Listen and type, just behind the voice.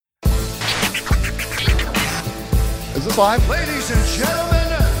Is this live? Ladies and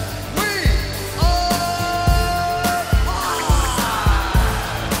gentlemen, we are live!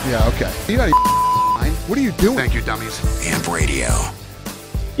 Yeah, okay. You got mind? What are you doing? Thank you, dummies. Amp Radio.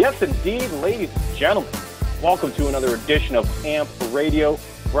 Yes, indeed, ladies and gentlemen. Welcome to another edition of AMP Radio,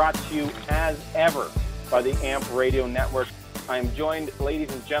 brought to you as ever by the AMP Radio Network. I am joined,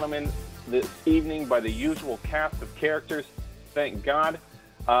 ladies and gentlemen, this evening by the usual cast of characters. Thank God.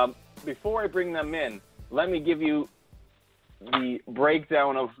 Before I bring them in, let me give you the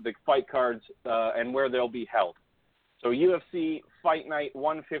breakdown of the fight cards and where they'll be held. So UFC Fight Night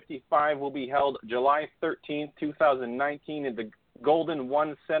 155 will be held July 13th, 2019 at the Golden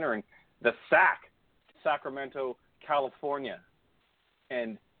One Center in the SAC, Sacramento, California.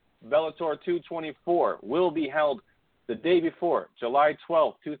 And Bellator 224 will be held the day before, July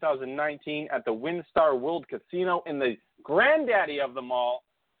 12th, 2019 at the WinStar World Casino in the granddaddy of them all,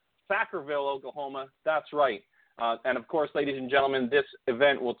 Sacraville, Oklahoma. That's right. And, of course, ladies and gentlemen, this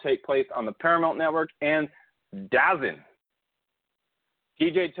event will take place on the Paramount Network and DAZN.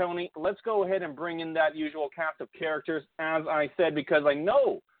 DJ Tony, let's go ahead and bring in that usual cast of characters, as I said, because I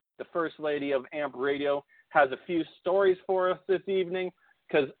know the First Lady of AMP Radio has a few stories for us this evening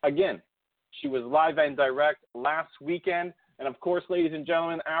because, again, she was live and direct last weekend. And, of course, ladies and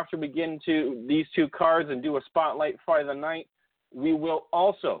gentlemen, after we get into these two cards and do a spotlight fight of the night, we will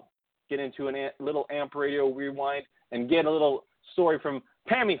also get into a little AMP Radio rewind and get a little story from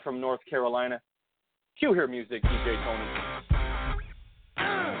Pammy from North Carolina. Cue her music, DJ Tony.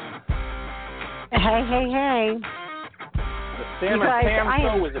 Hey. The Sam and Pam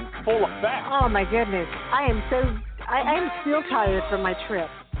show is in full effect. Oh, my goodness. I am still tired from my trip.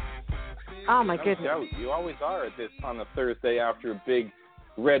 Oh, my goodness. No doubt. You always are at this on a Thursday after a big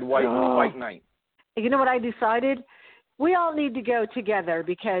red-white fight night. You know what I decided? We all need to go together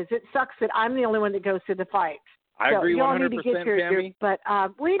because it sucks that I'm the only one that goes to the fight. I agree 100%, you all need to get Pammy. but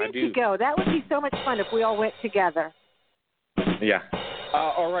we need to go. That would be so much fun if we all went together. Yeah.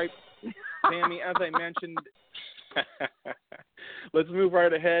 All right, Pammy, as I mentioned, let's move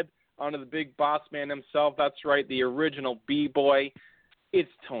right ahead onto the big boss man himself. That's right, the original B-boy.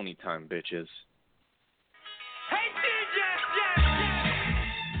 It's Tony time, bitches. Hey,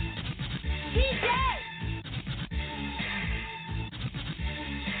 DJ!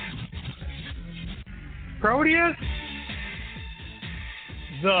 Proteus,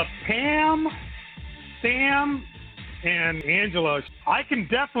 the Pam, Sam, and Angela. I can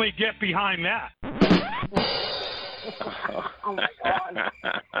definitely get behind that. Oh, my God.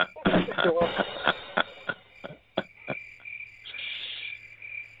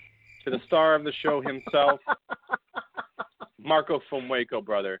 To the star of the show himself, Marco from Waco,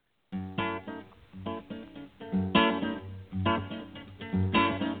 brother.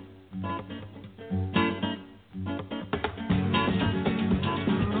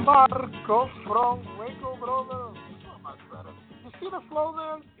 Marco from Waco, brother. So much better. You see the flow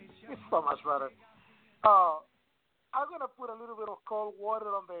there? It's so much better. I'm going to put a little bit of cold water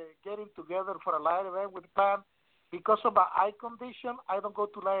on the getting together for a live event with Pam. Because of my eye condition, I don't go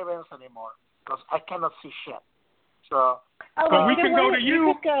to live events anymore because I cannot see shit. So, but we can go to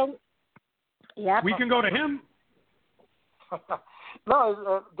you. Yeah. We can go to him.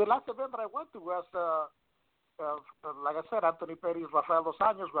 No, the last event that I went to was, like I said, Anthony Perez Rafael Dos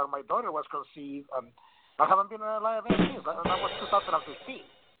Anjos, where my daughter was conceived, and I haven't been in a live event since. That was 2015.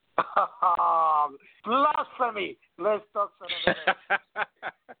 Blasphemy! Let's talk some MMA.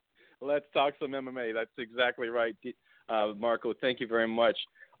 Let's talk some MMA. That's exactly right, Marco. Thank you very much.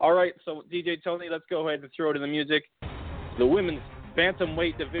 All right, so DJ Tony, let's go ahead and throw to the music. The women's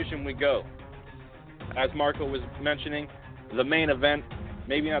bantamweight division we go. As Marco was mentioning, the main event,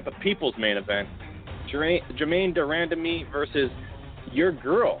 maybe not the people's main event, Germaine de Randamie versus your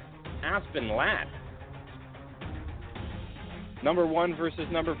girl, Aspen Ladd. Number 1 versus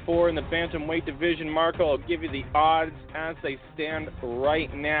number 4 in the bantamweight division. Marco, I'll give you the odds as they stand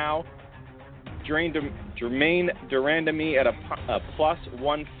right now. Germaine de Randamie at a plus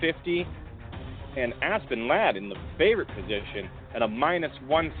 150, and Aspen Ladd in the favorite position at a minus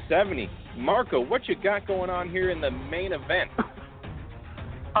 170. Marco, what you got going on here in the main event?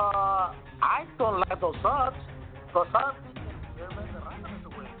 I don't like those odds because I'm thinking Germaine de Randamie to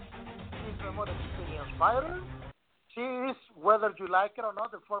win. She's a more experienced fighter. She is, whether you like it or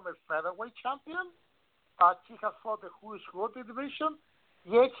not, the former featherweight champion. She has fought the who's who of the division.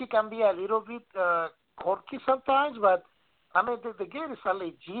 Yes, she can be a little bit quirky sometimes, but I mean, the girl is a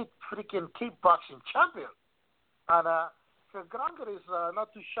legit freaking kickboxing champion. And her Granger is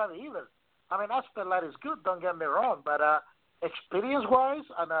not too shabby either. I mean, Aspen Ladd is good, don't get me wrong, but experience-wise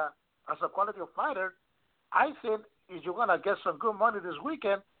and as a quality of fighter, I think if you're gonna get some good money this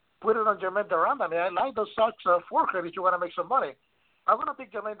weekend, put it on Jermaine Durandamy. I like those socks for her if you want to make some money. I'm gonna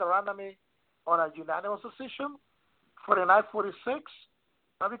pick Jermaine Durandamy on a unanimous decision, 49-46.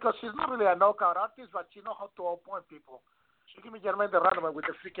 Not because she's not really a knockout artist, but she knows how to outpoint people. So give me Jermaine Durandamy with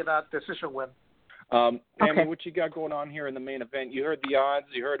the freaking decision win. Pammy, what you got going on here in the main event? You heard the odds.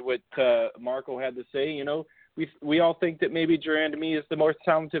 You heard what Marco had to say. You know, we all think that maybe Durandamy is the most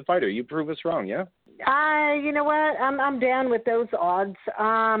talented fighter. You prove us wrong, yeah? You know what? I'm down with those odds.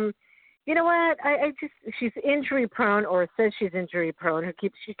 You know what? She's injury prone, or says she's injury prone.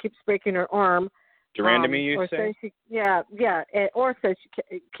 She keeps breaking her arm. Durandamy, you say? Or says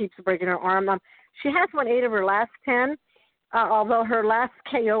she keeps breaking her arm. She has won 8 of her last 10. Although her last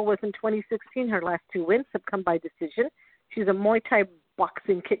KO was in 2016, her last 2 wins have come by decision. She's a Muay Thai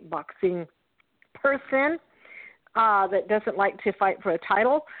kickboxing person that doesn't like to fight for a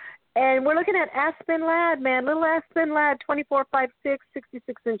title. And we're looking at Aspen Ladd, man. Little Aspen Ladd, 24'5'6",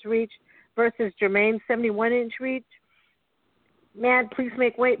 66-inch reach versus Jermaine, 71-inch reach. Man, please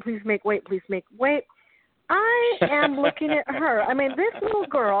make weight, please make weight, please make weight. I am looking at her. I mean, this little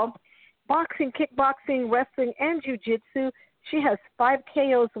girl, boxing, kickboxing, wrestling, and jiu-jitsu. She has 5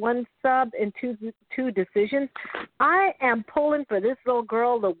 KOs, 1 sub, and two decisions. I am pulling for this little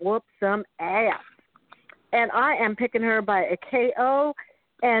girl to whoop some ass. And I am picking her by a KO.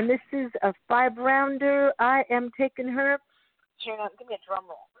 And this is a 5-rounder. I am taking her. Hang on, give me a drum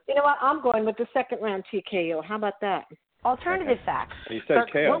roll. You know what? I'm going with the second round TKO. How about that? Alternative facts. You said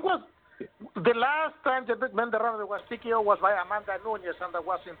KO. What was the last time the Durandamy was TKO was by Amanda Nunes, and that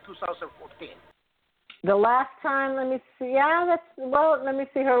was in 2014. The last time, let me see. Yeah, let me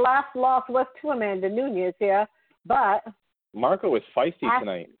see. Her last loss was to Amanda Nunes, yeah. But Marco is feisty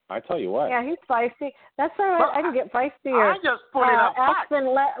tonight. I tell you what. Yeah, he's feisty. That's all right. I can get feistier. I just put it up.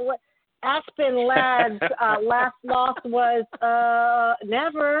 Aspen Ladd's last loss was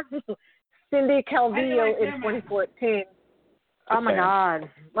never Cindy Calvillo in 2014. Oh, my God.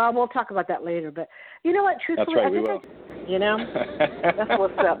 Well, we'll talk about that later. But you know what? Truthfully, that's right, we will. You know, that's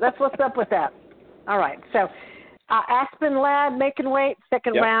what's up. That's what's up with that. All right. So Aspen Ladd making weight,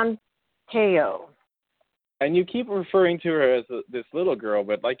 second round KO. And you keep referring to her as this little girl,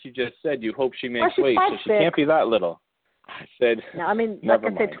 but like you just said, you hope she makes weight, so she can't be that little. I said, no, I mean, like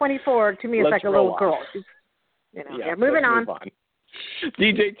I said, 24 to me is like a little girl. She's, moving on.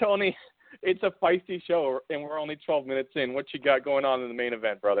 DJ Tony, it's a feisty show, and we're only 12 minutes in. What you got going on in the main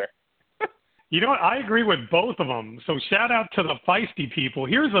event, brother? You know what? I agree with both of them. So shout out to the feisty people.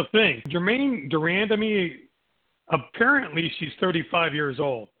 Here's the thing. Jermaine Durandamy, apparently she's 35 years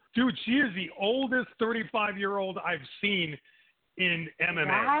old. Dude, she is the oldest 35-year-old I've seen in MMA.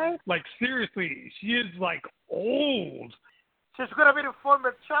 Right? Like, seriously, she is, like, old. She's going to be the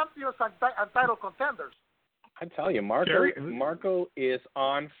former champions and title contenders. I tell you, Marco is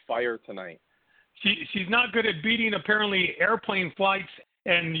on fire tonight. She's not good at beating, apparently, airplane flights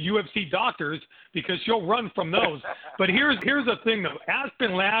and UFC doctors because she'll run from those. But here's the thing, though.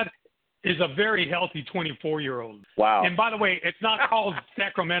 Aspen Ladd is a very healthy 24-year-old. Wow. And by the way, it's not called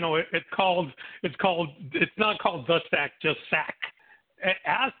Sacramento. It's not called The Sack, just Sack.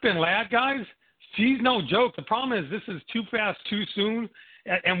 Aspen Ladd, guys, she's no joke. The problem is this is too fast, too soon.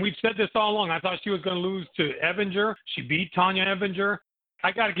 And we've said this all along. I thought she was going to lose to Evinger. She beat Tanya Evinger.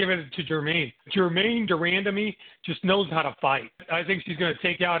 I got to give it to Jermaine. Jermaine Durandamy just knows how to fight. I think she's going to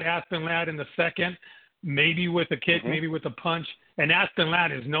take out Aspen Ladd in the second, maybe with a kick, maybe with a punch. And Aspen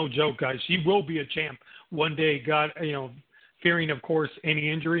Ladd is no joke, guys. She will be a champ one day, God, fearing, of course, any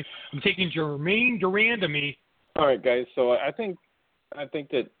injury. I'm taking Jermaine Durandamy. All right, guys. So I think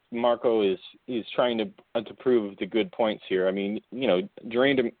that Marco is trying to prove the good points here. I mean,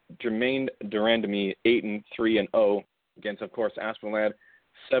 Jermaine Durandamy 8-3-0 against, of course, Aspen Ladd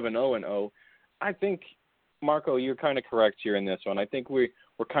 7-0-0. I think, Marco, you're kind of correct here in this one. I think we're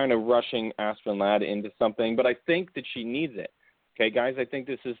kind of rushing Aspen Ladd into something, but I think that she needs it. Okay, guys, I think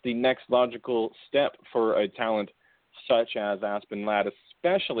this is the next logical step for a talent such as Aspen Ladd,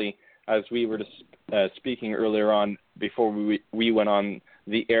 especially as we were speaking earlier on before we went on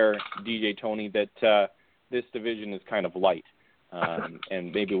the air, DJ Tony, that this division is kind of light.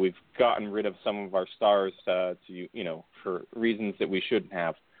 And maybe we've gotten rid of some of our stars for reasons that we shouldn't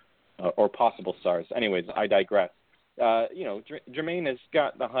have, or possible stars. Anyways, I digress. Jermaine has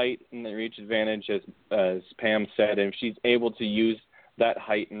got the height and the reach advantage, as Pam said, and if she's able to use that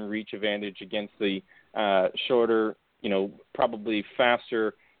height and reach advantage against the shorter, probably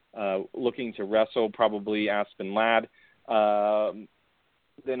faster, looking to wrestle, probably Aspen Ladd,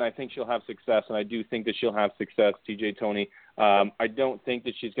 then I think she'll have success, and I do think that she'll have success, TJ Tony. I don't think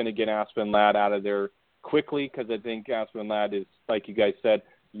that she's going to get Aspen Ladd out of there quickly because I think Aspen Ladd is, like you guys said,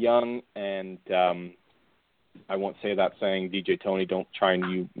 young, and I won't say that saying, DJ Tony, don't try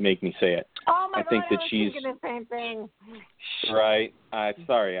and you make me say it. Oh, my I God, think that I was she's thinking the same thing. right.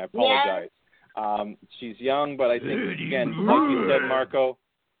 Sorry, I apologize. She's young, but I think, again, like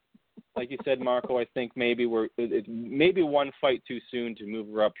you said, Marco, I think maybe maybe one fight too soon to move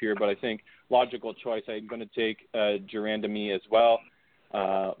her up here, but I think logical choice. I'm going to take Durandamy as well.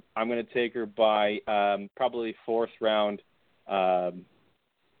 I'm going to take her by probably 4th round TKO.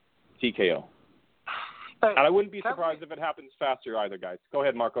 And I wouldn't be surprised if it happens faster either, guys. Go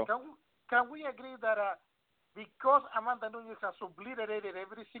ahead, Marco. Can we agree that because Amanda Nunes has obliterated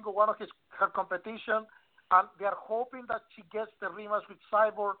every single one of her competition, and they are hoping that she gets the rematch with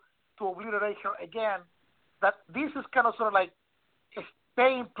Cyborg to obliterate her again, that this is kind of sort of like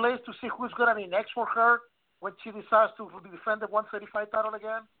stay in place to see who's going to be next for her when she decides to defend the 135 title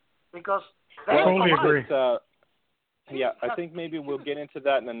again? Because I totally agree. Yeah, I think maybe we'll get into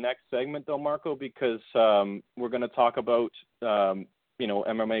that in the next segment, though, Marco, because we're going to talk about,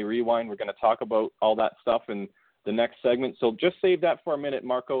 MMA Rewind. We're going to talk about all that stuff in the next segment. So just save that for a minute,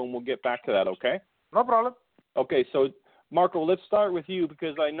 Marco, and we'll get back to that, okay? No problem. Okay, so, Marco, let's start with you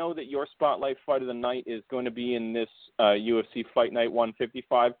because I know that your spotlight fight of the night is going to be in this UFC Fight Night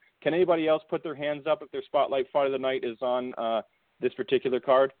 155. Can anybody else put their hands up if their spotlight fight of the night is on this particular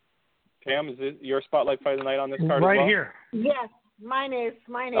card? Pam, is it your spotlight fight of the night on this card right as well? here. Yes, mine is.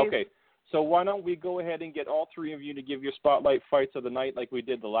 Okay, so why don't we go ahead and get all three of you to give your spotlight fights of the night like we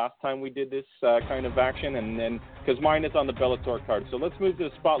did the last time we did this kind of action, and then because mine is on the Bellator card. So let's move to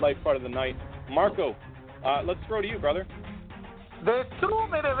the spotlight fight of the night. Marco, let's throw to you, brother. The true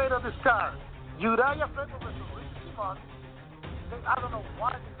main event of this card, Uriah Faber versus Ricky Simon. I don't know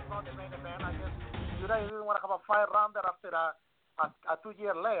why this is not the main event. I guess Uriah didn't want to have a 5-rounder after a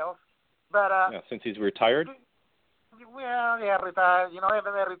 2-year layoff. But since he's retired? Well, yeah, retired.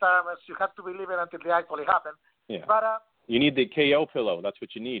 MMA retirements, you have to believe it until they actually happen. Yeah. But you need the KO pillow. That's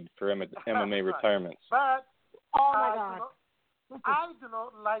what you need for MMA retirements. But oh, my God. I do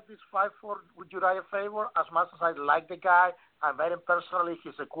not like this fight with Uriah Faber as much as I like the guy. I met him personally.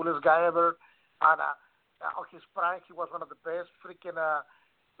 He's the coolest guy ever. And on his prime, he was one of the best freaking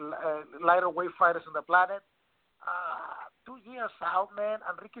lighter weight fighters on the planet. 2 years out, man,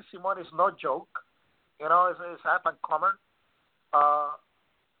 and Ricky Simon is no joke. It's up and comer. I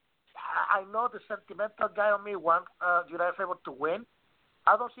know the sentimental guy on me wants Uriah Faber to win.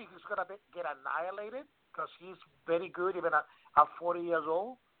 I don't think he's going to get annihilated because he's very good even at 40 years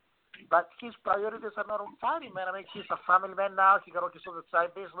old. But his priorities are not on fighting, man. I mean, he's a family man now. He got his own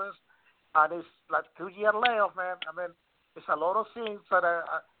side business. And it's like 2-year layoff, man. I mean, it's a lot of things that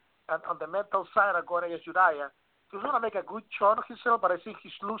on the mental side are going against Uriah. He's going to make a good shot of himself, but I think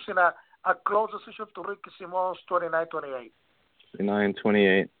he's losing a close decision to Ricky Simon's 29-28.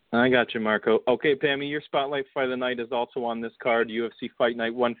 29-28. I got you, Marco. Okay, Pammy, your spotlight fight of the night is also on this card, UFC Fight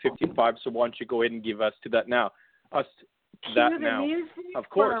Night 155. So why don't you go ahead and give us that now? Of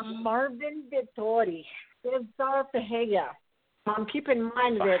course. For Marvin Vettori, Cesar Ferreira. Keep in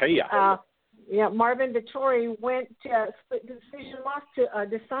mind that Marvin Vettori went to split decision loss to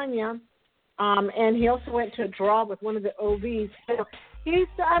Adesanya. And he also went to a draw with one of the OVs. So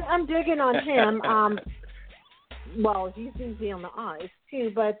I'm digging on him. Well, he's easy on the eyes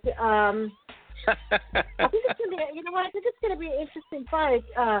too, but I think it's gonna be. You know what? I think it's gonna be an interesting fight.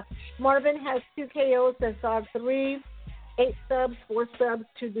 Marvin has 2 KOs. Cesar 3, 8 subs, 4 subs,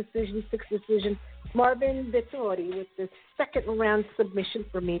 2 decisions, 6 decisions. Marvin Vettori with the second round submission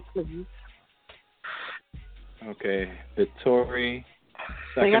for me, please. Okay, Vettori.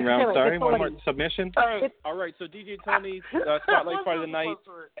 Second round, sorry. One more submission? All right, so DJ Tony, spotlight fight of the night.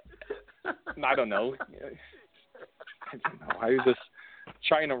 I don't know. I was just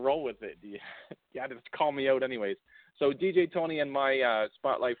trying to roll with it. You had to call me out anyways. So DJ Tony and my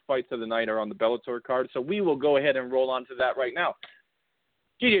spotlight fights of the night are on the Bellator card, so we will go ahead and roll on to that right now.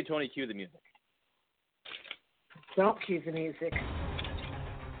 DJ Tony, cue the music. Don't cue the music.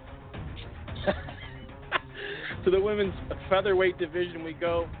 To the women's featherweight division we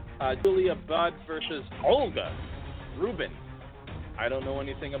go. Julia Budd versus Olga Rubin. I don't know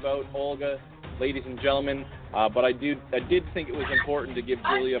anything about Olga, ladies and gentlemen, but I did think it was important to give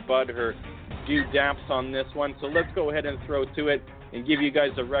Julia Budd her due damps on this one. So let's go ahead and throw to it and give you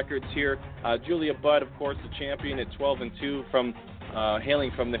guys the records here. Julia Budd, of course, the champion at 12-2 from hailing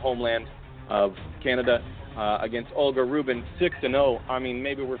from the homeland of Canada. Against Olga Rubin, 6-0. I mean,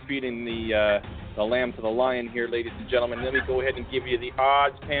 maybe we're feeding the lamb to the lion here, ladies and gentlemen. Let me go ahead and give you the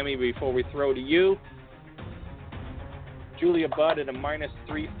odds, Pammy, before we throw to you. Julia Budd at a minus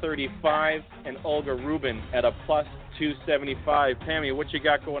 335, and Olga Rubin at a plus 275. Pammy, what you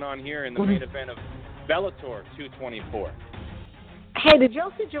got going on here in the main event of Bellator 224? Hey, did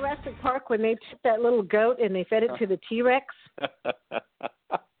y'all see Jurassic Park when they took that little goat and they fed it to the T-Rex?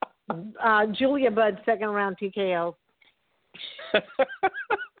 Julia Budd, second round TKO.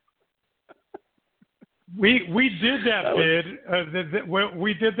 We did that bid.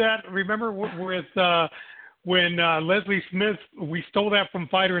 We did that. Remember with when Leslie Smith? We stole that from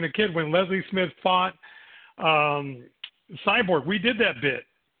Fighter and a Kid when Leslie Smith fought Cyborg. We did that bit.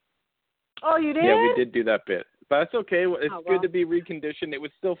 Oh, you did? Yeah, we did do that bit. But that's okay. It's good to be reconditioned. It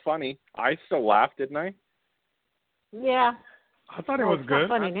was still funny. I still laughed, didn't I? Yeah. I thought it was good. It's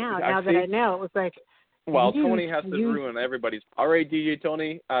not funny now. Now that I know, it was like. Well, Tony has to ruin everybody's. All right, DJ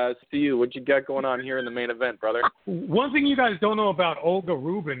Tony, see you. What you got going on here in the main event, brother? One thing you guys don't know about Olga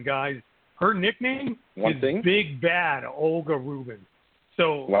Rubin, guys, her nickname is Big Bad Olga Rubin.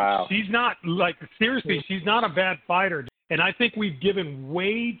 So she's not, seriously, she's not a bad fighter. And I think we've given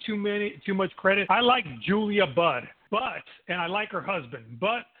way too much credit. I like Julia Budd, and I like her husband,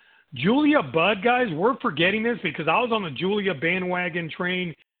 but Julia Budd, guys, we're forgetting this because I was on the Julia bandwagon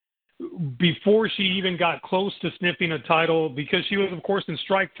train before she even got close to sniffing a title because she was, of course, in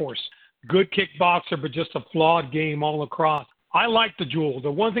Strikeforce. Good kickboxer, but just a flawed game all across. I like the Jewel. The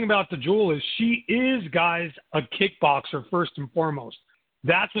one thing about the Jewel is she is, guys, a kickboxer first and foremost.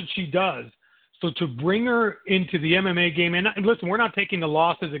 That's what she does. So to bring her into the MMA game, and listen, we're not taking the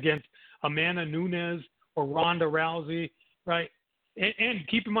losses against Amanda Nunes or Ronda Rousey, right? And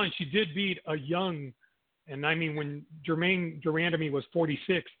keep in mind, she did beat a young, and I mean when Jermaine Durandamy was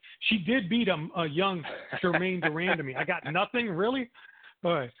 46, she did beat a young Jermaine Durandamy. I got nothing, really?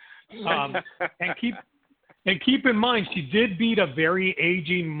 All right. And keep in mind, she did beat a very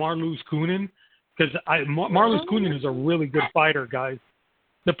aging Marloes Coenen, because Marloes Coenen is a really good fighter, guys.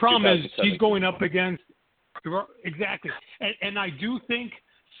 The problem is she's going up against exactly, and I do think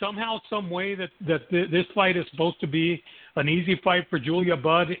somehow, some way that this fight is supposed to be an easy fight for Julia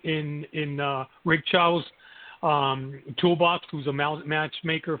Budd in Rick Chow's toolbox, who's a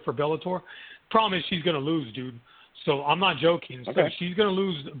matchmaker for Bellator. Problem is she's going to lose, dude. So I'm not joking. So she's going to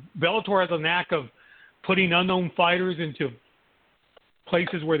lose. Bellator has a knack of putting unknown fighters into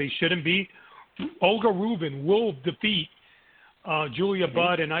places where they shouldn't be. Olga Rubin will defeat Julia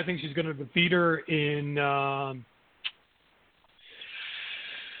Budd, and I think she's going to defeat her in.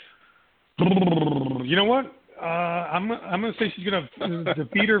 You know what? I'm going to say she's going to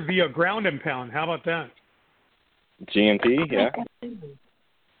defeat her via ground and pound. How about that? GMT, yeah. Do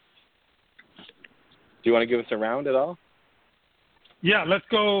you want to give us a round at all? Yeah, let's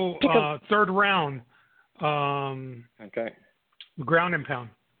go third round. Okay. Ground and pound.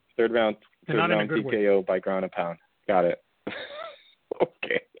 Third round TKO by ground and pound. Got it.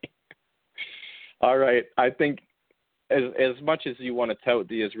 Okay. All right. I think as much as you want to tout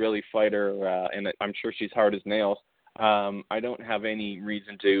the Israeli fighter, and I'm sure she's hard as nails, I don't have any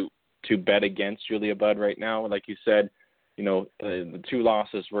reason to bet against Julia Budd right now. Like you said, the two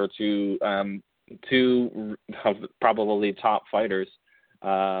losses were to two of probably top fighters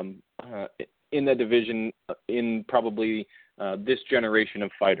in the division in probably this generation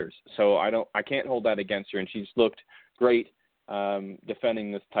of fighters. So I can't hold that against her, and she's looked great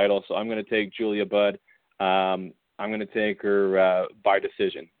defending this title. So I'm going to take Julia Budd. I'm going to take her by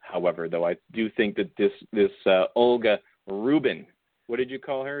decision. However, though, I do think that this Olga Rubin, what did you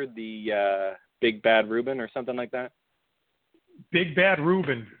call her? The Big Bad Rubin or something like that? Big Bad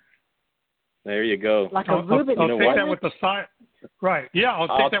Rubin. There you go. Like a Rubin. I'll take that with the side. Right. Yeah, I'll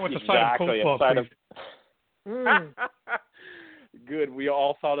take that with the side of Cold. Good. We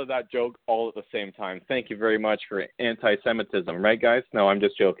all thought of that joke all at the same time. Thank you very much for anti-Semitism, right, guys? No, I'm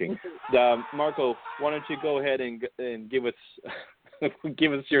just joking. Marco, why don't you go ahead and give us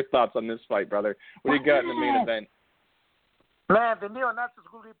give us your thoughts on this fight, brother? What do you got in the main event? Man, the neo-Nazis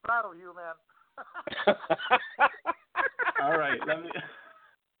will be proud of you, man. All right, let me.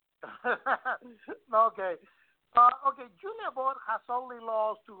 Okay. Julia Budd has only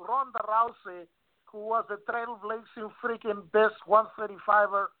lost to Ronda Rousey, who was the trailblazing freaking best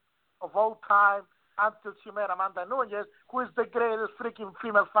 135er of all time until she met Amanda Nunes, who is the greatest freaking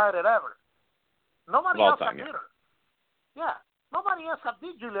female fighter ever. Nobody else has beat her. Yeah, nobody else has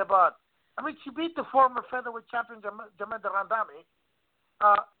beat Julia Budd. I mean, she beat the former featherweight champion Jermaine Durandamy.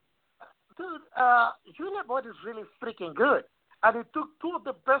 Julia Budd is really freaking good. And it took two of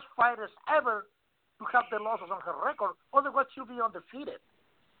the best fighters ever to have the losses on her record. Otherwise, she'll be undefeated.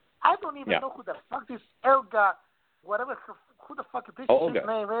 I don't even know who the fuck this Olga, who the fuck this his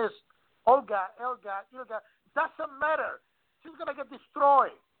name is. Olga. Doesn't matter. she's gonna get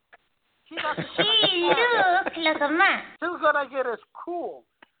destroyed. She doesn't. She looks like a man. She's gonna get schooled.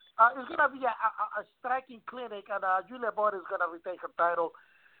 It's gonna be a striking clinic, and Julia Budd is gonna retake her title.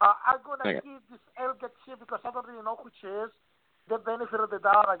 I'm gonna give this El Getchia because I don't really know who she is. The benefit of the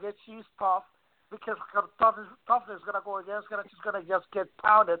doubt. I guess she's tough because her toughness is gonna go against her, and she's gonna just get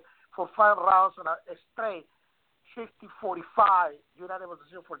pounded for 5 rounds on a straight 50-45 unanimous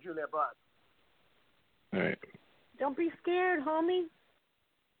decision for Julia Budd. All right. Don't be scared, homie.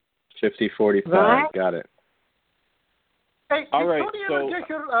 50-45. Right. Got it. Hey, All right,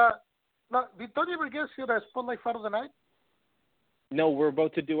 did Tony ever get her spotlight fight of the night? No, we're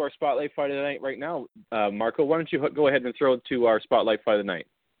about to do our Spotlight Fight of the Night right now. Marco, why don't you go ahead and throw it to our Spotlight Fight of the Night?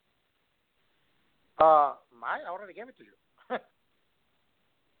 I already gave it to you.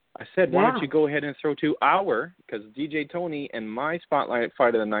 I said, why don't you go ahead and throw to our, because DJ Tony and my Spotlight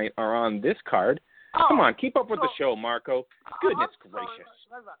Fight of the Night are on this card. Come on, keep up with the show, Marco. Goodness gracious.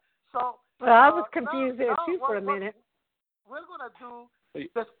 So, I was confused there, too, for a minute. We're going to do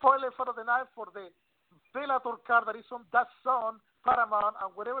the spoiler fight of the night for the Bellator card that is on DAZN, Paramount,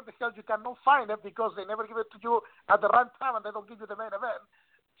 and wherever the hell you cannot find it because they never give it to you at the right time and they don't give you the main event.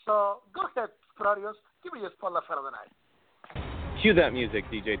 So go ahead, Claudius. Give me your spotlight fight of the night. Cue that music,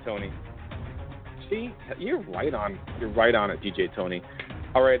 DJ Tony. See, you're right on. You're right on it, DJ Tony.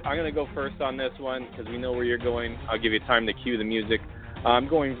 All right, I'm going to go first on this one because we know where you're going. I'll give you time to cue the music. I'm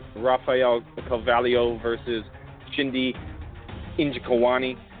going Rafael Carvalho versus Shindy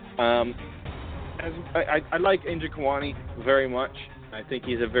Njokuani. I like Njokuani very much. I think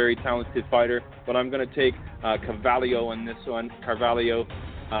he's a very talented fighter, but I'm going to take Carvalho in this one. Carvalho.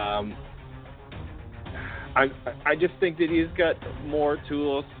 I just think that he's got more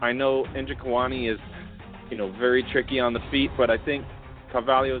tools. I know Njokuani is, very tricky on the feet, but I think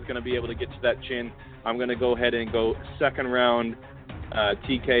Carvalho is going to be able to get to that chin. I'm going to go ahead and go second round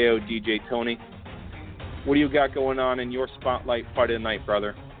TKO DJ Tony. What do you got going on in your Spotlight Fight of the Night,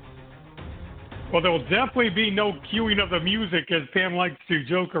 brother? Well, there will definitely be no cueing of the music, as Pam likes to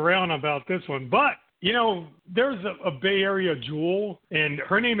joke around about this one. But, there's a Bay Area jewel, and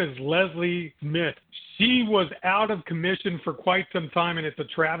her name is Leslie Smith. She was out of commission for quite some time, and it's a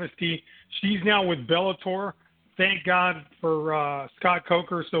travesty. She's now with Bellator. Thank God for Scott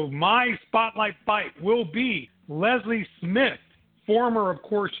Coker. So my Spotlight fight will be Leslie Smith, former, of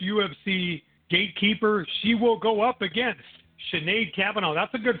course, UFC gatekeeper. She will go up against Sinead Kavanaugh.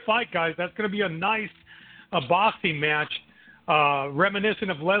 That's a good fight, guys. That's going to be a nice boxing match, reminiscent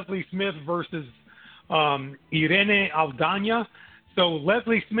of Leslie Smith versus Irene Aldana. So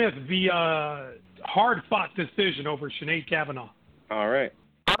Leslie Smith via hard-fought decision over Sinead Kavanaugh. All right.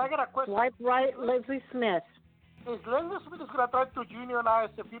 I got a question. Swipe right, Leslie Smith. Is Leslie Smith going to try to unionize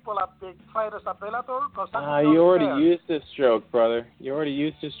the people at the fighters at Bellator? You already used this joke, brother. You already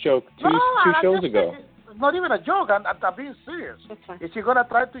used this joke two shows ago. It's not even a joke. I'm being serious. Is she going to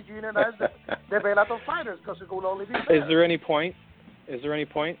try to unionize the Bellator fighters? Because it will only be fair. Is there any point? Not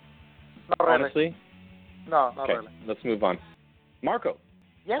really. Honestly? No, not really. Let's move on. Marco,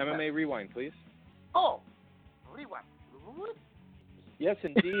 yes, MMA Rewind, please. Oh, Rewind. Yes,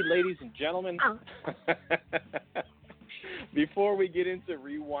 indeed, ladies and gentlemen. Before we get into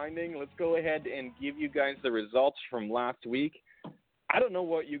rewinding, let's go ahead and give you guys the results from last week. I don't know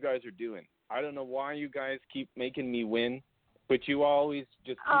what you guys are doing. I don't know why you guys keep making me win, but you always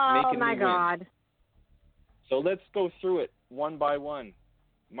just keep making me win. Oh, my God. So let's go through it one by one.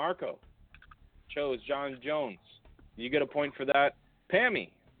 Marco chose John Jones. You get a point for that. Pammy,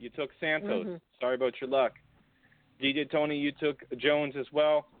 you took Santos. Mm-hmm. Sorry about your luck. DJ Tony, you took Jones as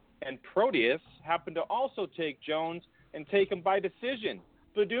well. And Proteus happened to also take Jones and take him by decision.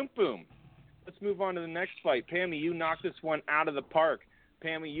 Ba-doom boom. Let's move on to the next fight. Pammy, you knocked this one out of the park.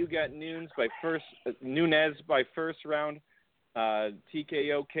 Pammy, you got Nunes by first round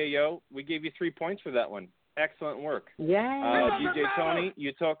TKO KO. We gave you 3 points for that one. Excellent work. Yeah. DJ Tony,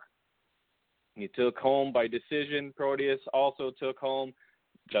 you took home by decision. Proteus also took home.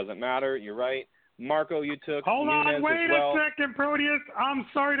 Doesn't matter. You're right. Marco, you took Hold Nunes on, wait as well. a second, Proteus. I'm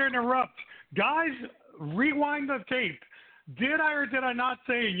sorry to interrupt. Guys, rewind the tape. Did I or did I not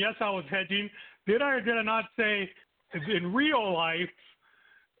say, and yes, I was hedging, did I or did I not say in real life,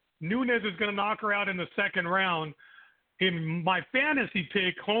 Nunes is going to knock her out in the second round? In my fantasy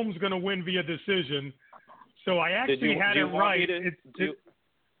pick, Holmes going to win via decision. So I actually had it right.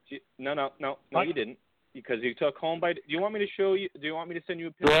 No, you didn't. Because you took home by. Do you want me to show you? Do you want me to send you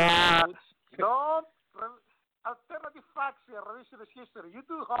a picture of notes? Don't. Alternative facts here. Revisionist history. You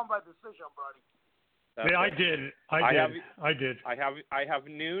do home by decision, buddy. Yeah, I did. I did. I have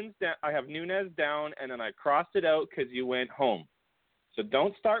Nunes down, and then I crossed it out because you went home. So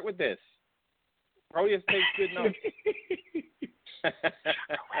don't start with this. Proteus takes good notes.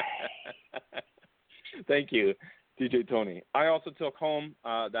 Thank you, DJ Tony. I also took home.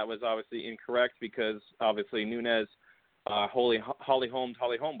 That was obviously incorrect because obviously Nunes, Holly Holm,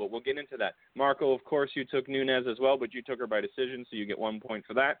 but we'll get into that. Marco, of course, you took Nunes as well, but you took her by decision, so you get 1 point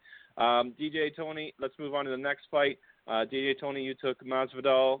for that. DJ Tony, let's move on to the next fight. DJ Tony, you took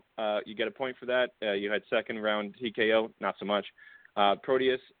Masvidal. You get a point for that. You had second round TKO, not so much.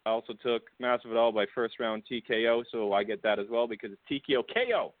 Proteus also took Masvidal by first round TKO, so I get that as well because it's TKO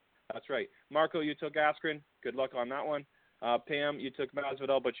KO. That's right. Marco, you took Askren. Good luck on that one. Pam, you took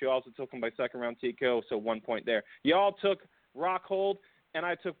Masvidal, but you also took him by second round TKO, so 1 point there. You all took Rockhold, and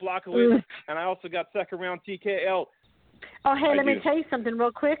I took Blachowicz, and I also got second round TKO. Oh, hey, let me tell you something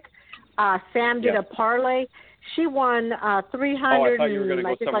real quick. Sam did a parlay. She won 300. Oh, I thought you were going to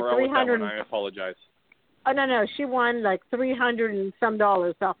go somewhere else with that one. I apologize. Oh, no. She won like $300 and some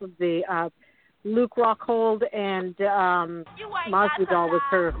dollars off of the Luke Rockhold and Masvidal with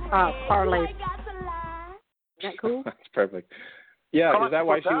her parlay. Isn't that cool? That's perfect. Yeah, is that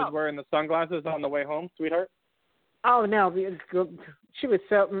why she was wearing the sunglasses on the way home, sweetheart? Oh, no. She was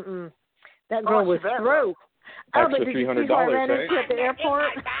so, that girl was through. Extra but did you $300, see who I ran into at the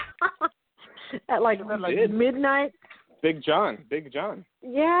airport? At like midnight? Big John.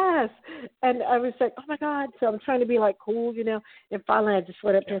 Yes. And I was like, oh, my God. So I'm trying to be, like, cool, you know. And finally I just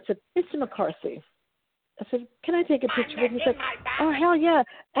went up there and said, Mr. McCarthy. I said, can I take a picture with you? He's like, oh, hell yeah,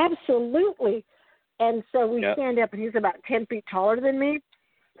 absolutely. And so we stand up, and he's about 10 feet taller than me.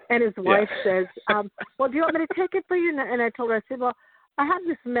 And his wife says, well, do you want me to take it for you? And I told her, I said, well, I have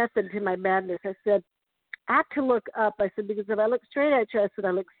this method to my madness. I said, I have to look up. I said, because if I look straight at you, I said,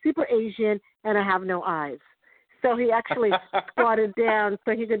 I look super Asian, and I have no eyes. So he actually squatted down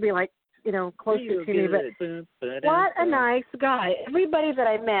so he could be, like, you know, closer to me. But what a nice guy. Everybody that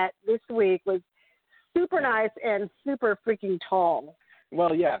I met this week was super nice and super freaking tall.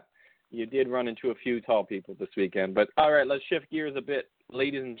 Well, yeah, you did run into a few tall people this weekend. But, all right, let's shift gears a bit,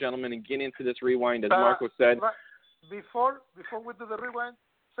 ladies and gentlemen, and get into this rewind, as Marco said. Before we do the rewind,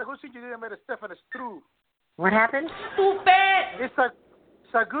 so who think you didn't meet Stefan Struve? What happened? Stupid! It's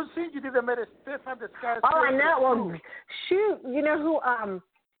a good thing you didn't meet Stefan the Sky. Oh, I know. Well, shoot, you know who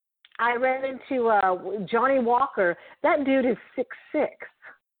I ran into Johnny Walker. That dude is 6'6".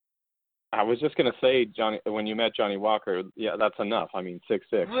 I was just going to say, Johnny, when you met Johnny Walker, yeah, that's enough. I mean, 6'6".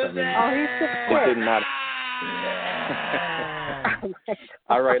 I mean, he's 6'6". It didn't matter.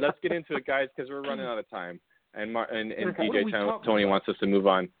 All right, let's get into it, guys, because we're running out of time. And DJ Tony wants us to move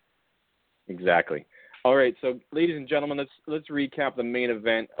on. Exactly. All right, so ladies and gentlemen, let's recap the main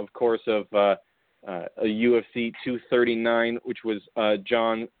event, of course, of a UFC 239, which was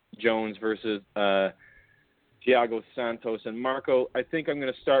John Jones versus Thiago Santos. And Marco, I think I'm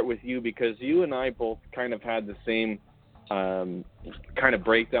going to start with you because you and I both kind of had the same kind of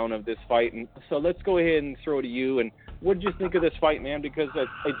breakdown of this fight. And so let's go ahead and throw it to you. And what did you think of this fight, man? Because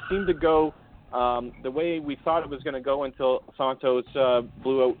it seemed to go the way we thought it was going to go until Santos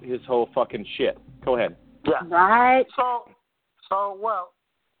blew out his whole fucking shit. Go ahead. Yeah. Right. So well,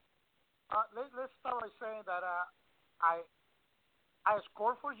 let's start by saying that I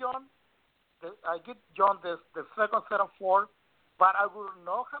scored for John. I get John the second, third, and fourth, but I would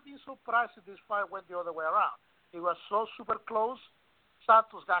not have been surprised if this fight went the other way around. It was so super close.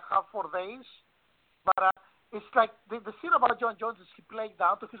 Santos got half 4 days, but it's like the thing about John Jones is he played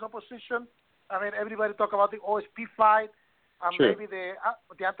down to his opposition. I mean, everybody talk about the OSP fight and maybe the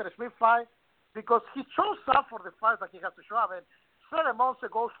Anthony Smith fight because he shows up for the fights that he has to show up. And 7 months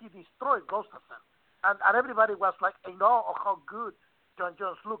ago, he destroyed Gustafsson, and everybody was like, I know how good John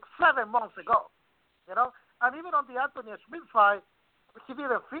Jones looked 7 months ago, you know. And even on the Anthony Smith fight, he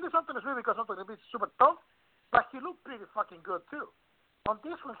didn't finish Anthony Smith because Anthony Smith is super tough, but he looked pretty fucking good too. On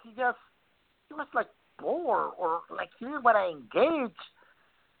this one, he was like bored or like he didn't want to engage.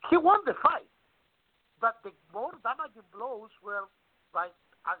 He won the fight, but the more damaging blows were by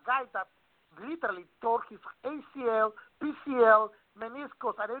a guy that literally tore his ACL, PCL,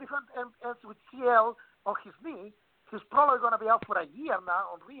 meniscus, and everything else with CL on his knee. He's probably going to be out for a year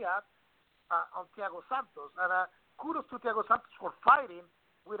now on rehab on Thiago Santos. And kudos to Thiago Santos for fighting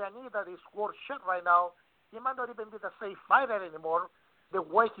with a knee that is worth shit right now. He might not even be the same fighter anymore, the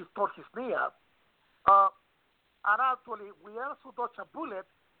way he tore his knee up. And actually, we also dodged a bullet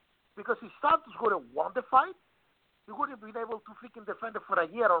because if Santos would have won the fight, he wouldn't have been able to freaking defend it for a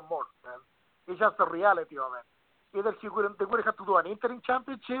year or more, man. It's just the reality of it. Either they would have had to do an interim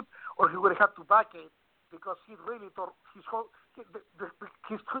championship or he would have had to back it because he really thought his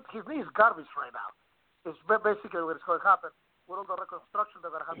knee is garbage right now. It's basically what is going to happen with all the reconstruction they're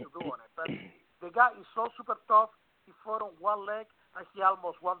going to have to do on it. But the guy is so super tough. He fought on one leg, and he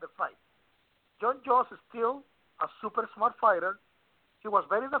almost won the fight. Jon Jones is still a super smart fighter. He was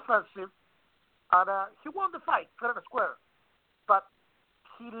very defensive, and he won the fight fair and square. But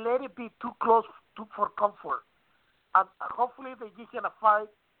he let it be too close for comfort. And hopefully they give him a fight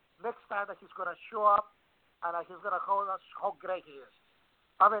next time that he's going to show up and he's going to show us how great he is.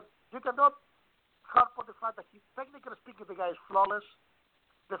 I mean, you cannot harp on the fact that technically speaking, the guy is flawless.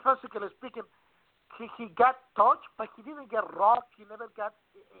 Defensively speaking, he got touched, but he didn't get rocked. He never got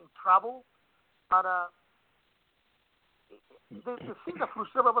in trouble. And the thing that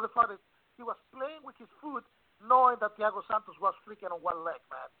frustrated about the fight is he was playing with his foot, knowing that Thiago Santos was freaking on one leg,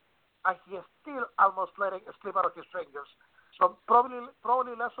 man. And he is still almost letting it slip out of his fingers. So probably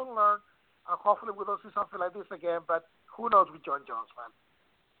lesson learned, and hopefully we don't see something like this again, but who knows with Jon Jones, man.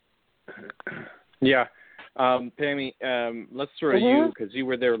 Yeah. Pammy, let's throw you, because you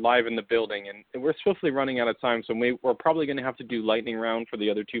were there live in the building, and we're swiftly running out of time, so we're probably going to have to do lightning round for the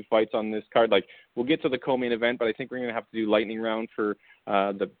other two fights on this card. Like, we'll get to the co-main event, but I think we're going to have to do lightning round for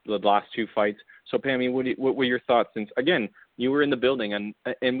the last two fights. So, Pammy, what were your thoughts? Since, again, you were in the building,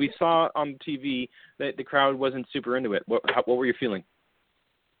 and we saw on TV that the crowd wasn't super into it. What were you feeling?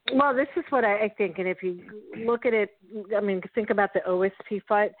 Well, this is what I think, and if you look at it, I mean, think about the OSP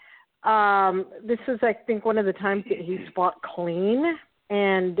fight. This is, I think, one of the times that he fought clean,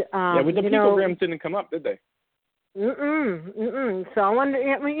 and but the programs didn't come up, did they? So I wonder,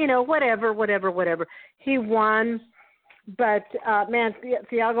 I mean, whatever. He won, but man,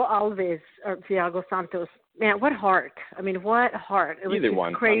 Thiago Santos, man, what heart! I mean, what heart! It was either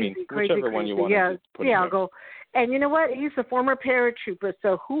one, crazy, whichever crazy. one you want. Yeah, Thiago, and you know what? He's a former paratrooper,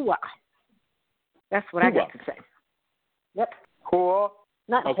 so hooah! That's what I got to say. Yep. Hooah.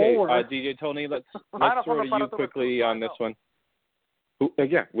 Not okay, whore. DJ Tony, let's throw to you quickly on this one.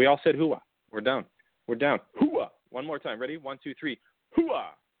 Yeah, we all said hooah. We're down. Hooah. One more time. Ready? 1, 2, 3. Hooah.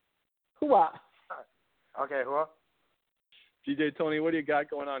 Hooah. Okay, hooah. DJ Tony, what do you got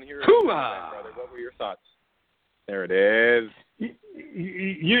going on here? Hooah. Brother? What were your thoughts? There it is.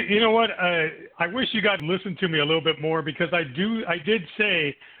 You know what? I wish you guys listened to me a little bit more, because I did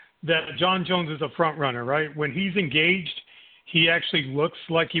say that Jon Jones is a front runner, right? When he's engaged, he actually looks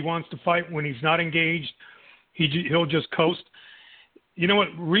like he wants to fight. When he's not engaged, he'll just coast. You know what?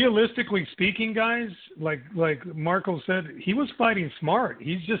 Realistically speaking, guys, like Marco said, he was fighting smart.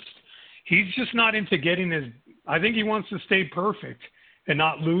 He's just not into getting his. I think he wants to stay perfect and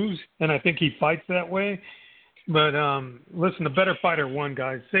not lose, and I think he fights that way. But listen, the better fighter won,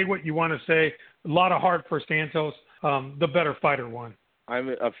 guys. Say what you want to say. A lot of heart for Santos. The better fighter won. I have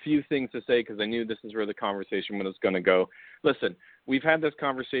a few things to say, because I knew this is where the conversation was going to go. Listen, we've had this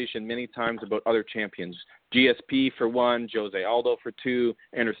conversation many times about other champions. GSP for 1, Jose Aldo for 2,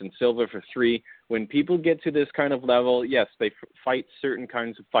 Anderson Silva for 3. When people get to this kind of level, yes, they fight certain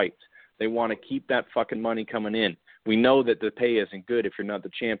kinds of fights. They want to keep that fucking money coming in. We know that the pay isn't good if you're not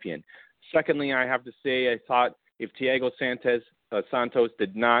the champion. Secondly, I have to say, I thought if Thiago Santos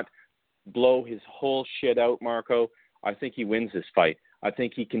did not blow his whole shit out, Marco, I think he wins this fight. I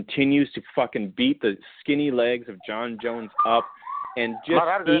think he continues to fucking beat the skinny legs of Jon Jones up and just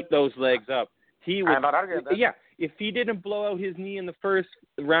eat those legs up. He would, yeah, if he didn't blow out his knee in the first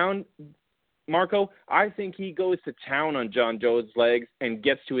round, Marco, I think he goes to town on Jon Jones' legs and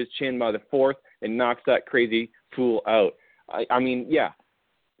gets to his chin by the fourth and knocks that crazy fool out. I mean, yeah,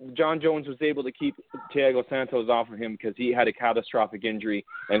 Jon Jones was able to keep Thiago Santos off of him because he had a catastrophic injury.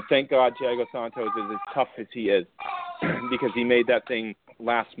 And thank God Thiago Santos is as tough as he is because he made that thing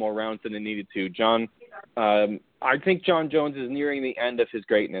last more rounds than it needed to. I think Jon Jones is nearing the end of his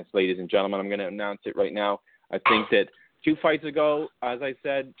greatness, ladies and gentlemen. I'm going to announce it right now. I think that 2 fights ago, as I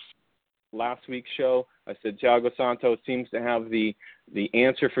said, last week's show, I said Thiago Santos seems to have the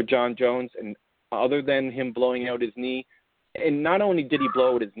answer for Jon Jones, and other than him blowing out his knee, and not only did he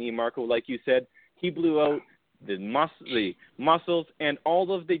blow out his knee, Marco, like you said, he blew out the muscles and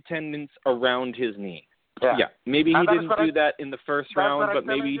all of the tendons around his knee. Yeah. Maybe he didn't do that in the first round, but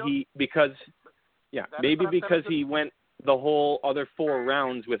maybe because he went the whole other 4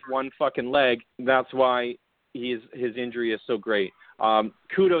 rounds with one fucking leg, that's why his injury is so great.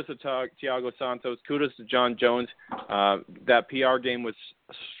 Kudos to Thiago Santos. Kudos to Jon Jones. That PR game was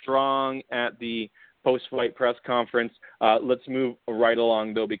strong at the post-fight press conference. Let's move right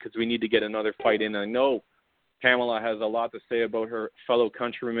along, though, because we need to get another fight in. I know Pamela has a lot to say about her fellow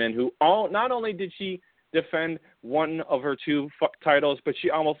countrymen who not only did she defend one of her two titles, but she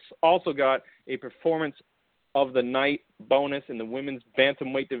also got a performance of the night bonus in the women's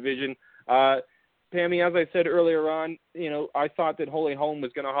bantamweight division. Pammy, as I said earlier on, I thought that Holly Holm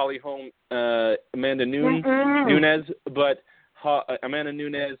was going to Holly Holm Amanda Nunes, but Amanda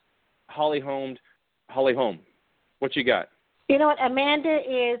Nunes, Holly Holm. What you got? You know what, Amanda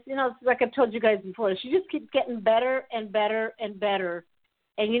is, like I've told you guys before, she just keeps getting better and better and better.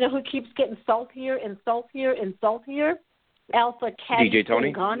 And you know who keeps getting saltier and saltier and saltier? Alpha Cat DJ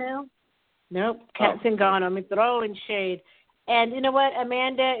Tony? Zingano. Nope, Cat Zingano. I mean, throwing shade. And you know what,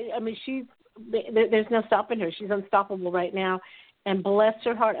 Amanda, there's no stopping her. She's unstoppable right now. And bless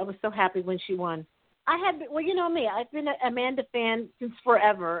her heart, I was so happy when she won. You know me, I've been an Amanda fan since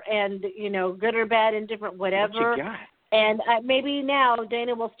forever. And, good or bad, indifferent, whatever. What you got? And maybe now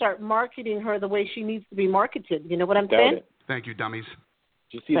Dana will start marketing her the way she needs to be marketed. You know what I'm saying? Thank you, dummies.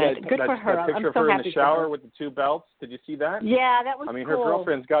 Did you see that for her. That picture I'm of so her in happy the shower for her. with the two belts? Did you see that? Yeah, that was cool. cool. Her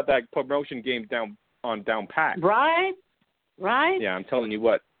girlfriend's got that promotion game down pat. Right? Yeah, I'm telling you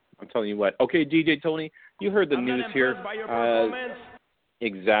what. Okay, DJ Tony, you heard the news here. By your performance.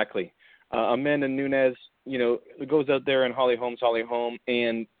 Exactly. Amanda Nunes, goes out there and Holly Holm,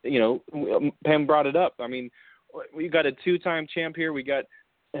 and Pam brought it up. I mean, we got a two-time champ here. We got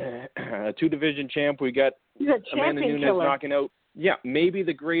a two-division champ. We got Amanda Nunes knocking out. Yeah, maybe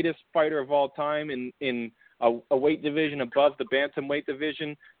the greatest fighter of all time in a weight division above the bantamweight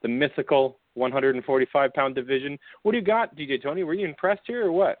division, the mythical 145-pound division. What do you got, DJ Tony? Were you impressed here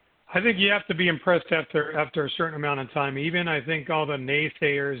or what? I think you have to be impressed after a certain amount of time. Even I think all the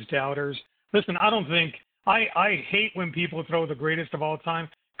naysayers, doubters. Listen, I hate when people throw the greatest of all time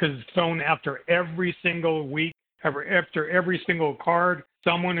because it's thrown after every single week, after every single card.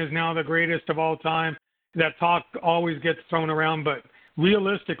 Someone is now the greatest of all time. That talk always gets thrown around, but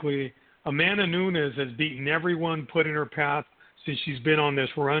realistically, Amanda Nunes has beaten everyone put in her path since she's been on this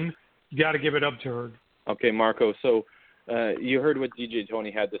run. You got to give it up to her. Okay, Marco. So you heard what DJ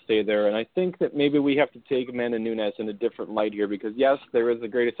Tony had to say there, and I think that maybe we have to take Amanda Nunes in a different light here because, yes, there is the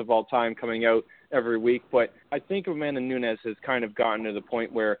greatest of all time coming out every week, but I think Amanda Nunes has kind of gotten to the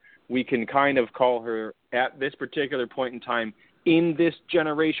point where we can kind of call her at this particular point in time in this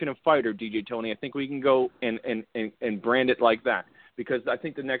generation of fighter, DJ Tony. I think we can go and brand it like that because I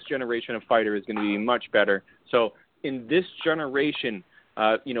think the next generation of fighter is going to be much better. So in this generation,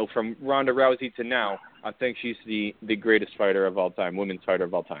 from Ronda Rousey to now, I think she's the greatest fighter of all time, women's fighter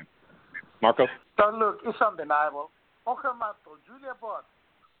of all time. Marco? So look, it's undeniable. Jorge Mato, Julia Budd,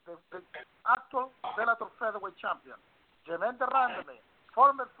 the actual Bellator featherweight champion, Germaine de Randamie,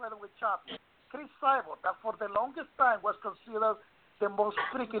 former featherweight champion, Chris Cyborg, that for the longest time was considered the most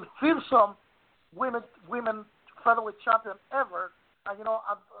freaking fearsome women featherweight champion ever. And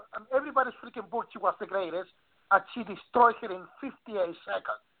and everybody's freaking book she was the greatest, and she destroyed her in 58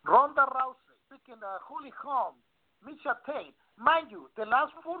 seconds. Ronda Rousey, freaking Holly Holm, Miesha Tate. Mind you, the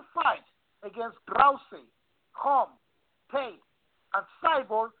last 4 fights against Rousey, Holm, Tate, and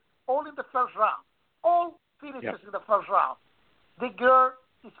Cyborg, all in the first round. All finishes in the first round. The girl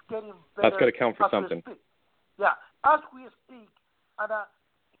is getting better. That's got to count for something. Yeah, as we speak. And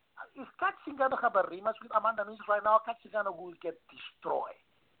if Cat Zingano have a rematch with Amanda Nunes right now, Cat Zingano will get destroyed.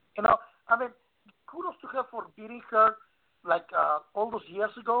 Kudos to her for beating her like all those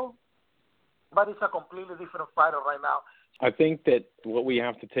years ago, but it's a completely different fighter right now. I think that what we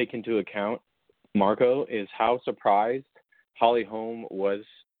have to take into account, Marco, is how surprised Holly Holm was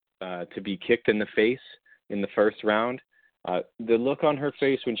to be kicked in the face in the first round. The look on her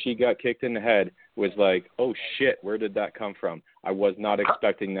face when she got kicked in the head was like, oh, shit, where did that come from? I was not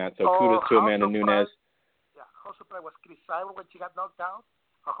expecting that. So kudos to Amanda Nunes. Yeah, how surprised was Chris Cyborg when she got knocked down?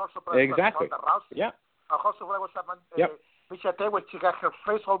 Exactly. Yeah. How surprised was Miesha Tate when she got her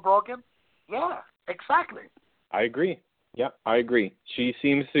face all broken? Yeah, exactly. I agree. Yeah, I agree. She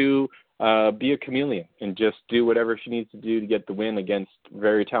seems to be a chameleon and just do whatever she needs to do to get the win against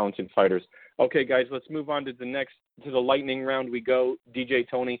very talented fighters. Okay, guys, let's move on to the lightning round. We go, DJ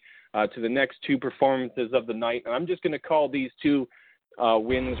Tony, to the next 2 performances of the night. And I'm just going to call these 2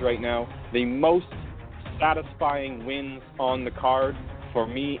 wins right now the most satisfying wins on the card for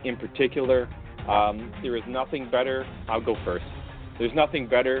me in particular. There is nothing better. I'll go first. There's nothing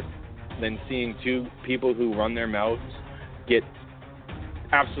better than seeing 2 people who run their mouths get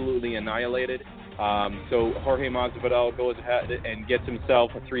absolutely annihilated. So Jorge Masvidal goes ahead and gets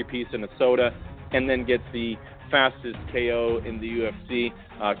himself a 3-piece and a soda, and then gets the fastest KO in the UFC.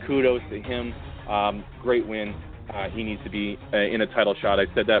 Kudos to him. Great win. He needs to be in a title shot. I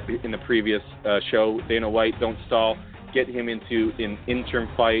said that in the previous show. Dana White, don't stall. get him into an interim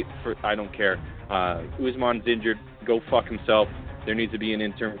fight. I don't care. Usman's injured. Go fuck himself. There needs to be an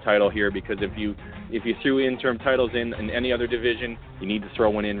interim title here because if you threw interim titles in any other division, you need to throw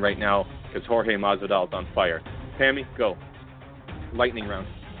one in right now because Jorge Masvidal is on fire. Pammy, go. Lightning round.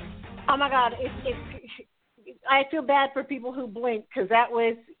 Oh my God, I feel bad for people who blink because that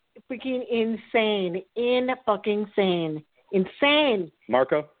was freaking insane, insane.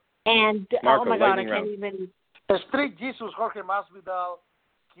 Marco, oh my God, I can't round. even. The Street Jesus Jorge Masvidal,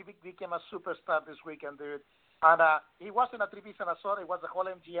 he became a superstar this weekend, dude. And he wasn't a Trevisan Assault, it was the whole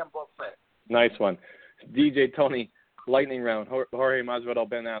MGM buffet. Nice one. DJ Tony, lightning round. Jorge Masvidal,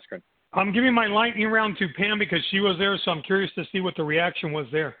 Ben Askren. I'm giving my lightning round to Pam because she was there, so I'm curious to see what the reaction was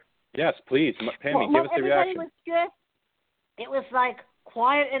there. Yes, please. Pammy, give us the reaction. Everybody was good. It was like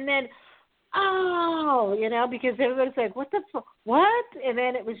quiet, and then, because everybody's like, what the fuck? What? And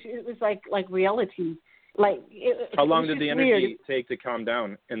then it was like reality. How long did the energy take to calm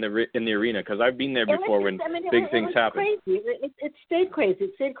down in the arena? Because I've been there before when big things happen. Crazy. It stayed crazy.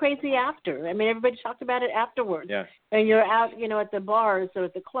 It stayed crazy after. I mean, everybody talked about it afterwards. Yeah. And you're out, at the bars or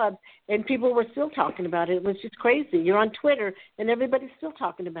at the clubs, and people were still talking about it. It was just crazy. You're on Twitter, and everybody's still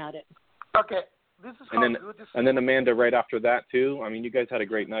talking about it. Okay. This is how good this is. And then Amanda, right after that too. I mean, you guys had a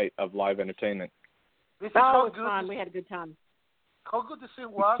great night of live entertainment. This is it how was good fun. We had a good time. How good this thing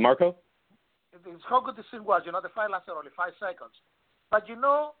was. Marco? It's how good this thing was. The fight lasted only 5 seconds. But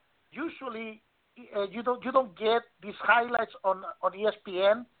usually you don't get these highlights on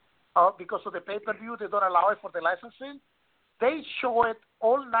ESPN because of the pay-per-view. They don't allow it for the licensing. They show it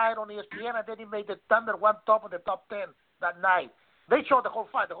all night on ESPN, and then he made the number one top of the top 10 that night. They showed the whole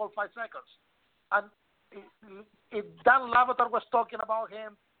 5 seconds. And Dan Lavater was talking about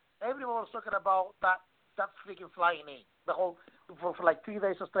him. Everyone was talking about that freaking flying in for like 3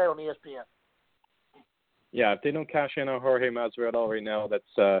 days straight on ESPN. Yeah, if they don't cash in on Jorge Masvidal right now,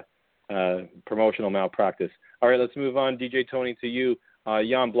 that's promotional malpractice. All right, let's move on. DJ Tony, to you.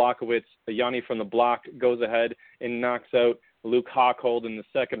 Jan Blachowicz, Yanni from the block, goes ahead and knocks out Luke Rockhold in the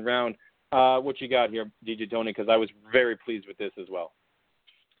second round. What you got here, DJ Tony? Because I was very pleased with this as well.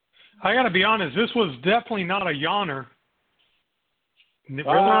 I got to be honest, this was definitely not a yawner. Really?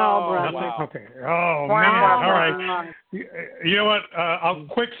 Wow. Okay. Oh, man. All right. You know what? A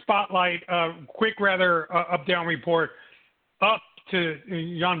quick spotlight, up-down report. Up to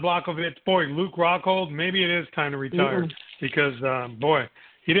Jan Blachowicz. Boy, Luke Rockhold, maybe it is time to retire because, boy,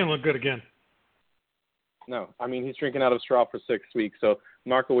 he didn't look good again. No. I mean, he's drinking out of straw for 6 weeks. So,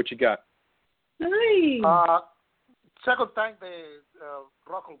 Marco, what you got? Nice. Second time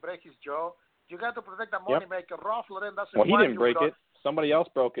Rockhold break his jaw. You got to protect the moneymaker. Ralph Lauren doesn't Well, he want didn't break it. Somebody else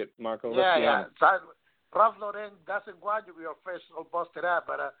broke it, Marco. Yeah. Ralph Lauren doesn't want you with your face all busted up,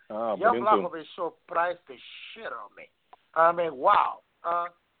 but Jan Blachowicz surprised the shit on me. I mean, wow.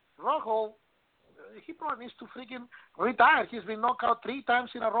 Rockhold, he probably needs to freaking retire. He's been knocked out 3 times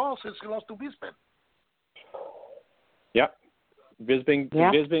in a row since he lost to Bisping. Yep.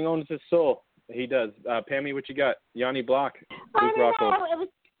 Bisping owns his soul. He does. Pammy, what you got? Yanni Block, Luke Rockhold.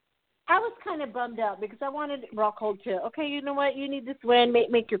 I was kind of bummed out because I wanted Rockhold to, okay, you know what, you need this win,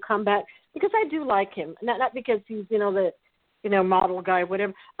 make your comeback, because I do like him. Not because he's, the, model guy,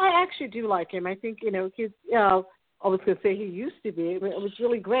 whatever. I actually do like him. I think, he's, I was going to say he used to be. It was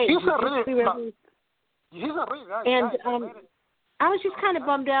really great. He's a really nice and, guy. I was just kind of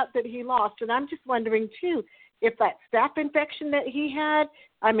bummed out that he lost, and I'm just wondering, too, if that staph infection that he had,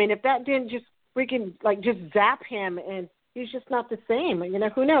 I mean, if that didn't just freaking, just zap him and he's just not the same.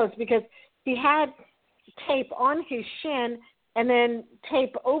 Who knows? Because he had tape on his shin and then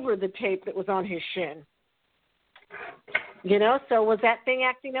tape over the tape that was on his shin. So was that thing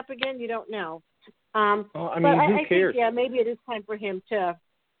acting up again? You don't know. Who cares? Think, maybe it is time for him to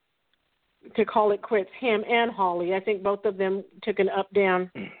call it quits, him and Holly. I think both of them took an up-down.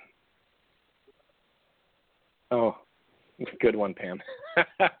 Oh, good one, Pam.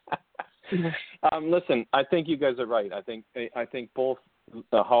 Listen, I think you guys are right. I think both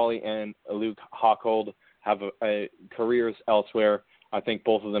Holly and Luke Rockhold have careers elsewhere. I think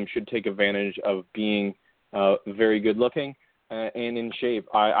both of them should take advantage of being very good looking and in shape.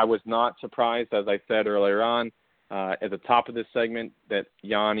 I was not surprised, as I said earlier on at the top of this segment, that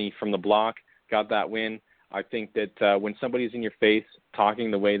Yanni from the block got that win. I think that when somebody's in your face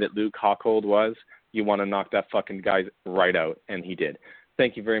talking the way that Luke Rockhold was, you want to knock that fucking guy right out, and he did.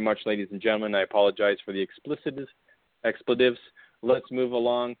 Thank you very much, ladies and gentlemen. I apologize for the expletives. Let's move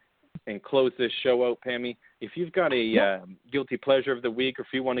along and close this show out, Pammy. If you've got a guilty pleasure of the week, or if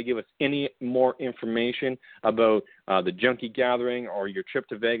you want to give us any more information about the Junkie Gathering or your trip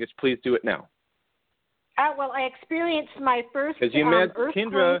to Vegas, please do it now. Well, I experienced my first Because you met earthquake.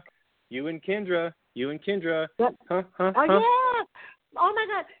 Kendra. You and Kendra. Yep. Huh? Oh, yeah. Oh, my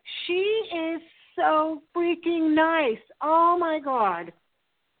God. She is so freaking nice. Oh, my God.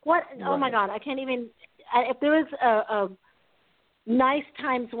 What? Oh, my God. I can't even. If there was a nice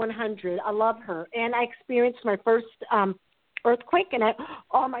times 100, I love her. And I experienced my first earthquake, and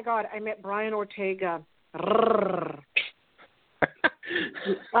oh, my God, I met Brian Ortega.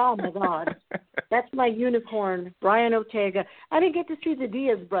 Oh, my God. That's my unicorn, Brian Ortega. I didn't get to see the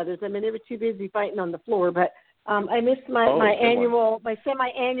Diaz brothers. I mean, they were too busy fighting on the floor, but I missed my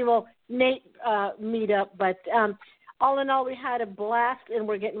semi-annual Nate meetup. But all in all, we had a blast, and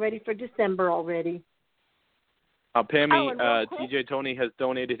we're getting ready for December already. Pammy, TJ Tony has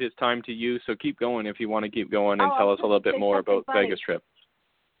donated his time to you, so keep going if you want to keep going and tell us a little bit more about Vegas trip.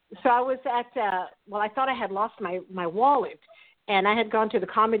 So I was at, I thought I had lost my wallet, and I had gone to the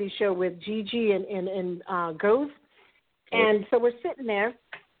comedy show with Gigi and Goes, and so we're sitting there,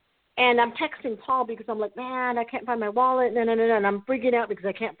 and I'm texting Paul because I'm like, man, I can't find my wallet, no, and I'm freaking out because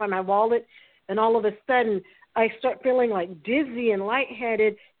I can't find my wallet, and all of a sudden I start feeling like dizzy and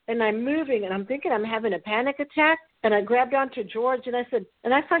lightheaded, and I'm moving, and I'm thinking I'm having a panic attack, and I grabbed onto George, and I said,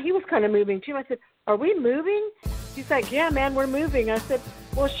 and I thought he was kind of moving too. I said, are we moving? He's like, yeah, man, we're moving. I said,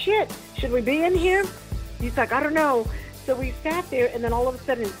 well, shit, should we be in here? He's like, I don't know. So we sat there, and then all of a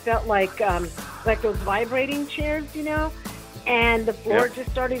sudden it felt like those vibrating chairs, you know, and the floor just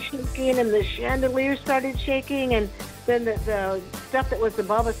started shaking, and the chandelier started shaking, and then the stuff that was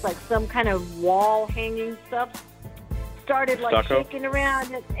above us, like some kind of wall hanging stuff, started like shaking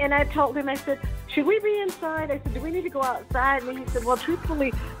around. And I told him, I said, should we be inside? I said, do we need to go outside? And he said, well,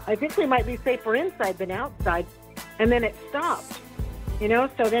 truthfully, I think we might be safer inside than outside. And then it stopped, you know,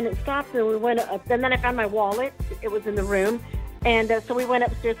 so then it stopped, and we went up, and then I found my wallet. It was in the room. And so we went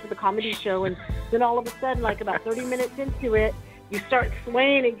upstairs for the comedy show, and then all of a sudden, like about 30 minutes into it, you start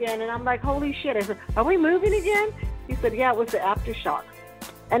swaying again, and I'm like, holy shit. I said, are we moving again? He said, yeah, it was the aftershock.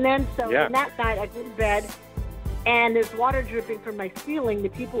 And then that night I go to bed, and there's water dripping from my ceiling. The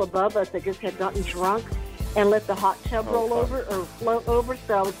people above us, I guess, had gotten drunk and let the hot tub roll over or float over,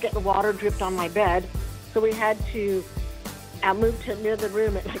 so I was getting water dripped on my bed. So we had to move to near the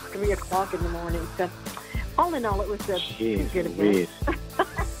room at like 3 o'clock in the morning. So all in all, it was a good event.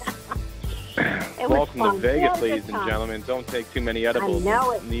 Welcome to Vegas, ladies and gentlemen. Don't take too many edibles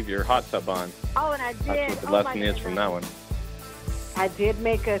and leave your hot tub on. Oh, and I did. That's what the lesson is from that one. I did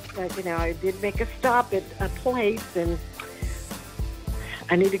make a stop at a place, and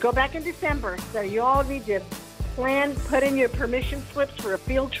I need to go back in December. So you all need to put in your permission slips for a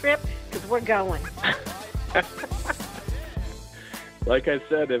field trip, because we're going. Like I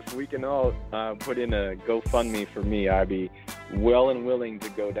said, if we can all put in a GoFundMe for me, I'd be well and willing to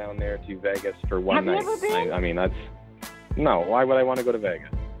go down there to Vegas for one night. Have you ever been? I mean, no. Why would I want to go to Vegas?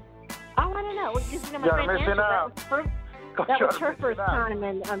 I want to know. Because, my friend Angela, that was her first time,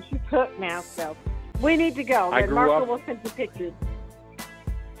 and she's hooked now. So we need to go. And Marco will send you pictures.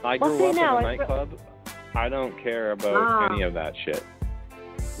 I grew up in a nightclub. I don't care about any of that shit.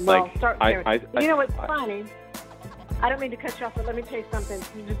 Well, start there. You know what's funny? I don't mean to cut you off, but let me tell you something.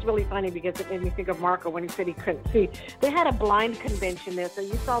 It's just really funny because it made me think of Marco when he said he couldn't see. They had a blind convention there, so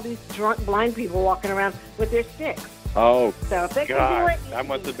you saw these drunk blind people walking around with their sticks. Oh, so if they God. Can do it, that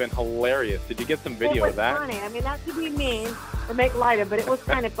must have been hilarious. Did you get some video of that? It was funny. I mean, not to be mean or make light of, but it was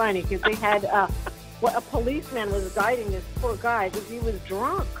kind of funny because they had a policeman was guiding this poor guy because he was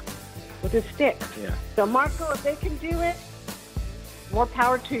drunk with his sticks. Yeah. So, Marco, if they can do it, more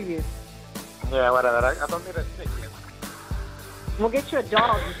power to you. Yeah, whatever. I don't need a stick yet. We'll get you a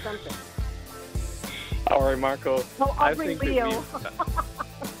dog or something. All right, Marco. No, I think Leo.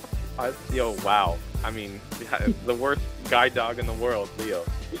 Wow. I mean, the worst guide dog in the world, Leo.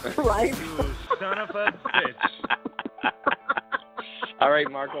 Right. You son of a bitch. All right,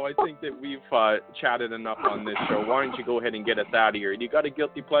 Marco, I think that we've chatted enough on this show. Why don't you go ahead and get us out of here? You got a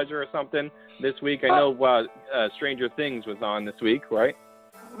guilty pleasure or something this week? I know Stranger Things was on this week, right?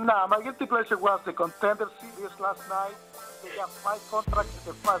 No, my guilty pleasure was the Contender series last night. They got 5 contracts.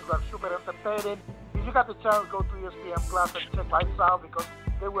 The 5 were super entertaining. If you got the chance, go to ESPN Plus and check Lights Out because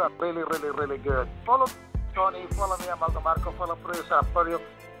they were really, really, really good. Follow Tony, follow me, Amaldo Marco, follow producer Antonio,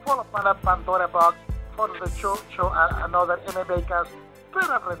 follow Pandora Box, follow the show another MMA cast,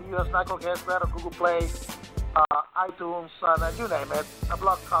 better reviews, Knuckleheads, better Google Play, iTunes, and you name it, a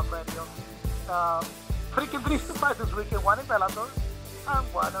Blog Talk Radio. Freaking 3 fights this weekend, one in Bellator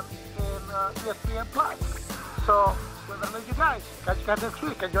and one in ESPN Plus. So, we're going to let you guys catch you guys next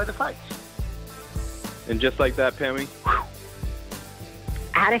week. Enjoy the fights. And just like that, Pammy.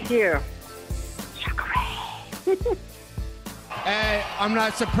 Out of here. Chakra. Hey, I'm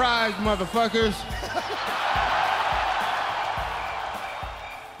not surprised, motherfuckers.